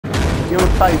You want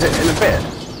to save it in a bit?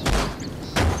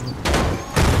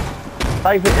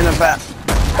 Save it in about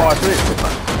 5 minutes or so.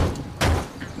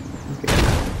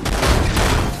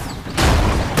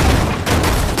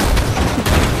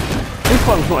 This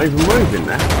one's not even moving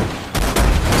now.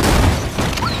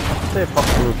 Let's see if I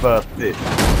can reverse this.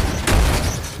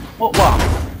 What one?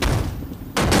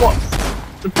 What?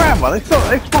 The brown one? It's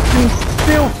fucking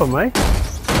still for me.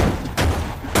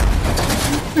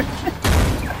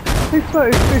 It's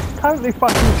totally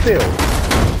fucking still.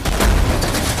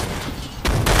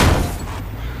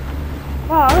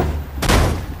 Oh.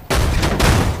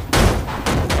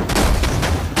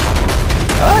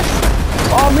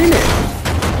 I'm in it.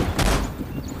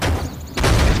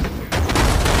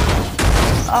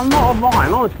 I'm not on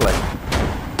mine, honestly.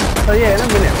 So yeah, in a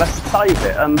minute, let's save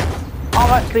it.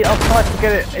 I've tried to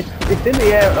get it. It's in the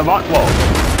air at the right wall.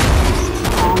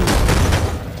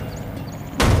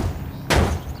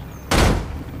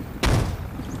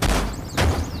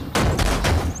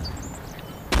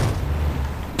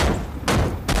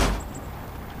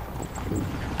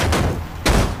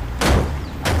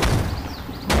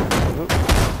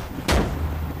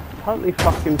 Totally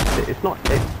fucking shit. It's not.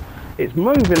 It's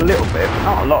moving a little bit, but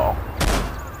not a lot.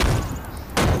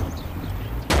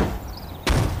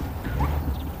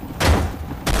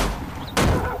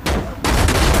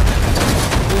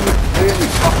 Really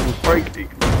fucking freaky.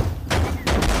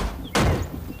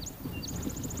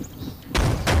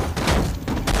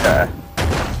 Yeah.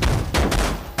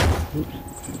 Oops.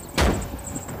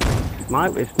 No,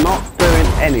 it's not doing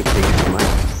anything for me.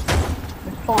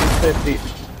 Let's try and see if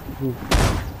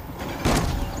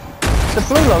the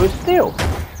blue low is still.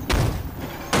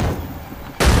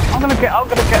 I'm gonna get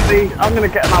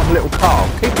another little car.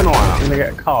 Keep an eye on it. I'm gonna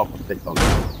get a car to stick on it.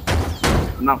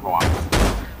 Another one.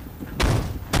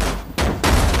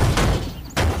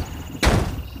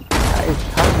 That is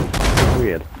totally fucking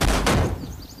weird.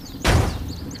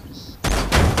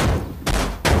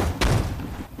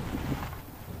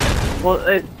 Well,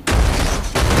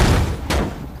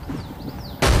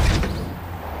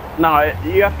 no,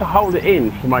 you have to hold it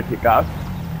in to make it go.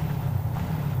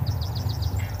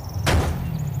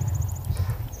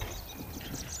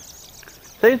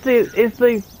 So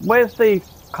where's the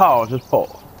car just put?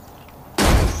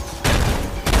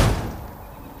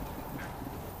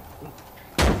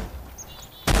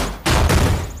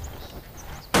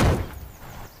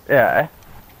 Yeah.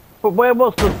 But where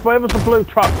was the blue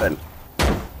truck then?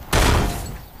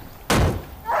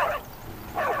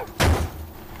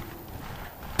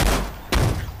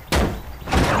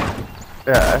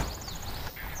 Yeah.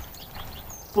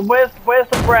 But where's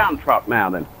the brown truck now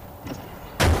then?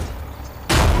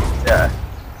 Yeah.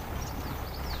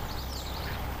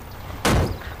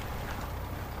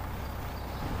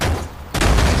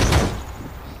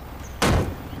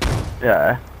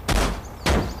 Yeah.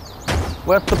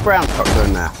 Where's the brown truck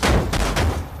doing now?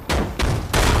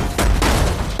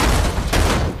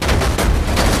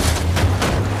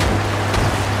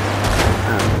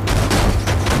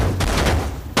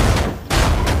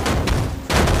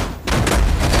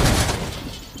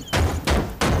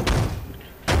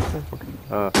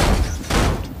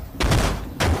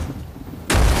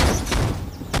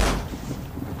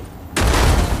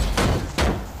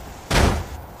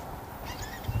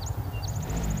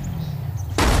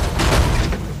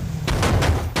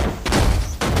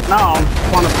 No, I'm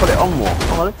trying to put it on more.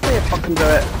 Oh, let's see if I can do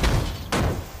it.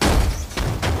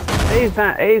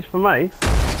 It is for me.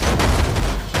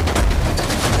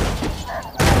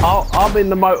 I'm in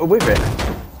the motor with it.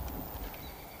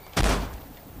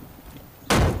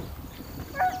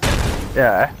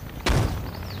 Yeah.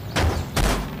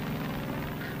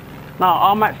 No,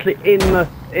 I'm actually in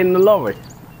the lorry.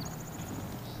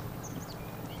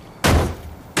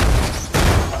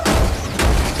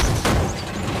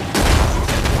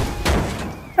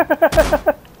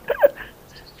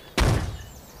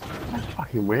 That's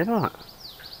fucking weird, isn't it?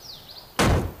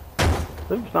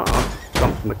 Oops, no, I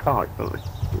jumped in the car, don't I?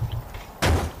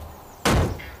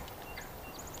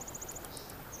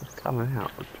 It's coming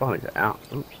out. I'm trying to get out.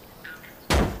 Oops.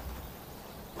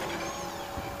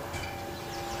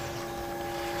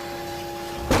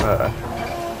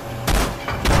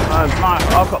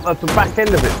 I've got the back end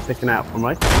of it sticking out from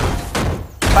me.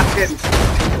 Back end.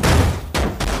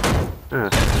 Yeah.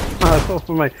 No, it's all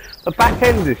for me. The back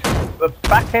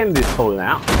end is falling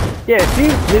out. Yeah,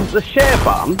 if the share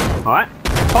button, alright?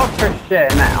 If I press share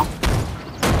now,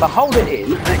 I hold it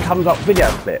in and it comes up video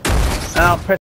clip. And I'll press